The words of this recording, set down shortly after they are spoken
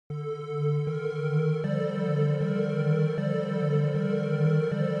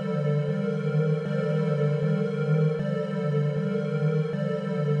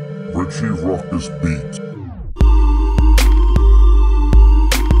Richie Ruckus beat.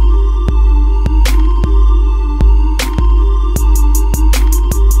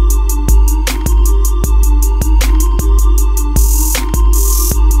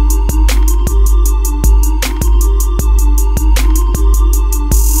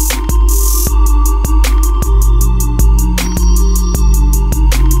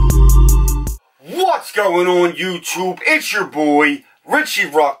 What's going on YouTube? It's your boy, Richie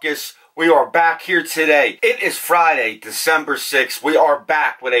Ruckus. We are back here today. It is Friday, December 6th. We are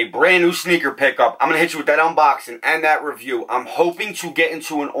back with a brand new sneaker pickup. I'm going to hit you with that unboxing and that review. I'm hoping to get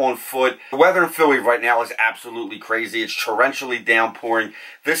into an on foot. The weather in Philly right now is absolutely crazy. It's torrentially downpouring.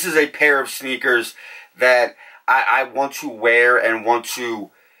 This is a pair of sneakers that I want to wear and want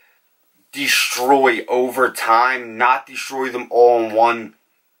to destroy over time. Not destroy them all in one.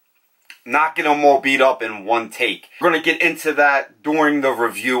 Not get them all beat up in one take. We're going to get into that during the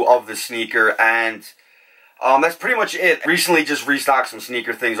review of the sneaker, and that's pretty much it. Recently just restocked some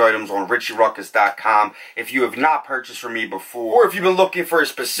sneaker things items on richieruckus.com. If you have not purchased from me before, or if you've been looking for a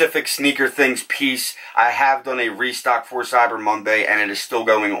specific sneaker things piece, I have done a restock for Cyber Monday, and it is still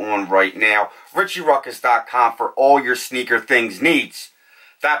going on right now. richieruckus.com for all your sneaker things needs.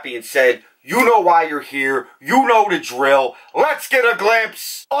 That being said, you know why you're here. You know the drill. Let's get a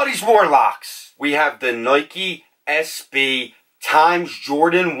glimpse of these Warlocks. We have the Nike SB times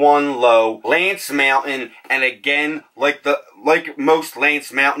Jordan 1 Low, Lance Mountain, and again, like most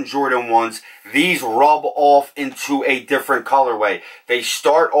Lance Mountain Jordan 1s, these rub off into a different colorway. They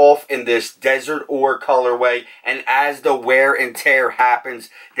start off in this desert ore colorway, and as the wear and tear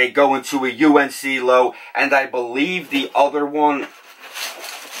happens, they go into a UNC Low, and I believe the other one...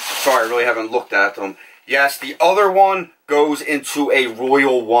 Sorry, I really haven't looked at them. Yes, the other one goes into a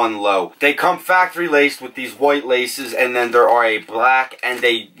Royal 1 Low. They come factory laced with these white laces, and then there are a black and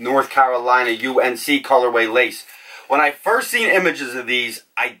a North Carolina UNC colorway lace. When I first seen images of these,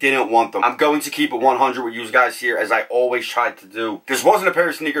 I didn't want them. I'm going to keep it 100 with you guys here, as I always tried to do. This wasn't a pair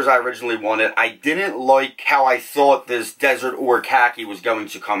of sneakers I originally wanted. I didn't like how I thought this desert ore khaki was going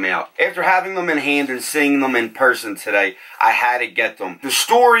to come out. After having them in hand and seeing them in person today, I had to get them. The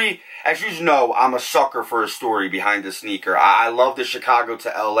story, as you know, I'm a sucker for a story behind the sneaker. I love the Chicago to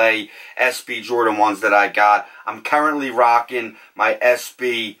LA SB Jordan 1s that I got. I'm currently rocking my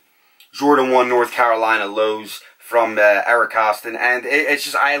SB Jordan 1 North Carolina lows from Eric Austin, and it's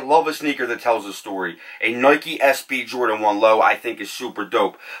just, I love a sneaker that tells a story. A Nike SB Jordan 1 Low I think is super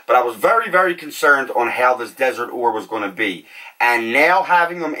dope, but I was very, very concerned on how this desert ore was going to be, and now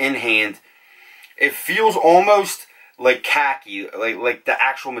having them in hand, it feels almost like khaki, like the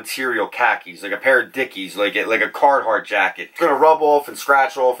actual material khakis, like a pair of Dickies, like a Carhartt jacket. It's going to rub off and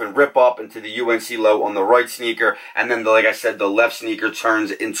scratch off and rip up into the UNC Low on the right sneaker, and then, like I said, the left sneaker turns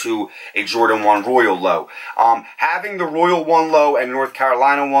into a Jordan 1 Royal Low. Having the Royal 1 Low and North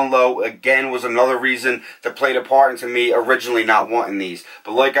Carolina 1 Low, again, was another reason that played a part into me originally not wanting these.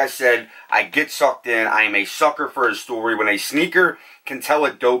 But like I said, I get sucked in. I am a sucker for a story. When a sneaker can tell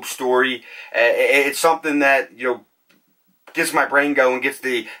a dope story, it's something that, you know, gets my brain going, gets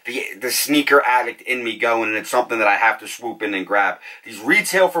the sneaker addict in me going, and it's something that I have to swoop in and grab. These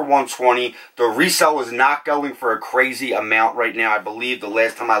retail for $120. The resale is not going for a crazy amount right now. I believe the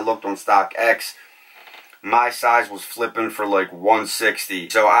last time I looked on StockX, my size was flipping for like $160.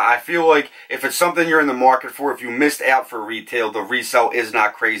 So I feel like if it's something you're in the market for, if you missed out for retail, the resale is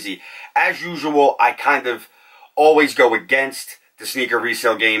not crazy. As usual, I kind of always go against the sneaker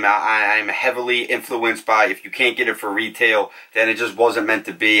resale game. I'm heavily influenced by, if you can't get it for retail, then it just wasn't meant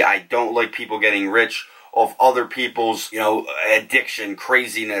to be. I don't like people getting rich off other people's, you know, addiction,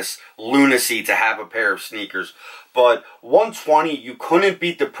 craziness, lunacy to have a pair of sneakers. But $120, you couldn't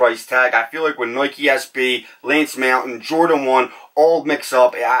beat the price tag. I feel like when Nike SB, Lance Mountain, Jordan 1 all mix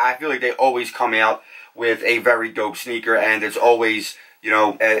up, I feel like they always come out with a very dope sneaker, and it's always, you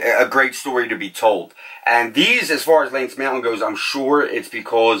know, a great story to be told. And these, as far as Lance Mountain goes, I'm sure it's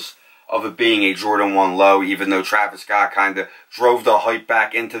because of it being a Jordan 1 Low, even though Travis Scott kind of drove the hype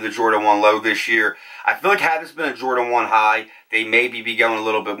back into the Jordan 1 Low this year. I feel like had this been a Jordan 1 High, they maybe be going a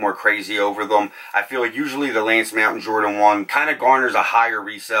little bit more crazy over them. I feel like usually the Lance Mountain Jordan 1 kind of garners a higher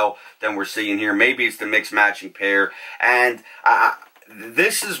resale than we're seeing here. Maybe it's the mixed matching pair. And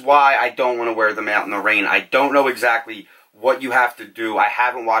this is why I don't want to wear them out in the rain. I don't know exactly what you have to do. I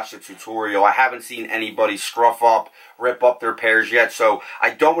haven't watched the tutorial. I haven't seen anybody scruff up, rip up their pairs yet. So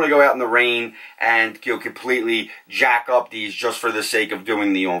I don't want to go out in the rain and, you know, completely jack up these just for the sake of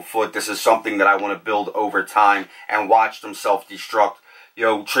doing the on foot. This is something that I want to build over time and watch them self-destruct, you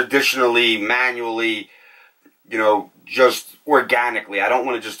know, traditionally, manually, you know, just organically. I don't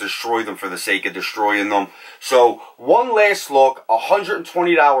want to just destroy them for the sake of destroying them. So, one last look,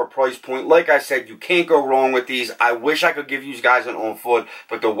 $120 price point. Like I said, you can't go wrong with these. I wish I could give you guys an on foot,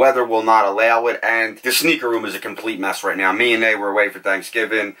 but the weather will not allow it, and the sneaker room is a complete mess right now. Me and they were away for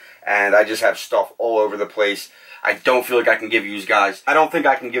Thanksgiving, and I just have stuff all over the place. I don't feel like I can give you guys. I don't think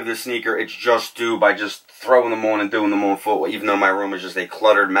I can give this sneaker its just due by just throwing them on and doing them on foot, even though my room is just a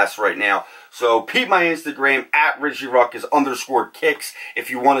cluttered mess right now. So, peep my Instagram, @RichieRuckus_kicks, if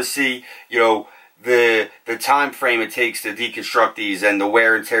you want to see, you know, the time frame it takes to deconstruct these and the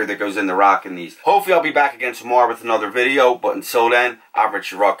wear and tear that goes into rocking these. Hopefully, I'll be back again tomorrow with another video, but until then, I'm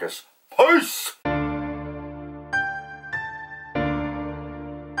Richie Ruckus. Peace!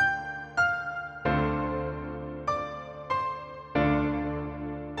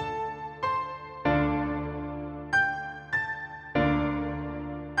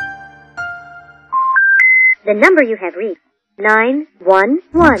 The number you have reached,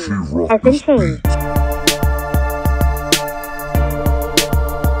 911, has been changed.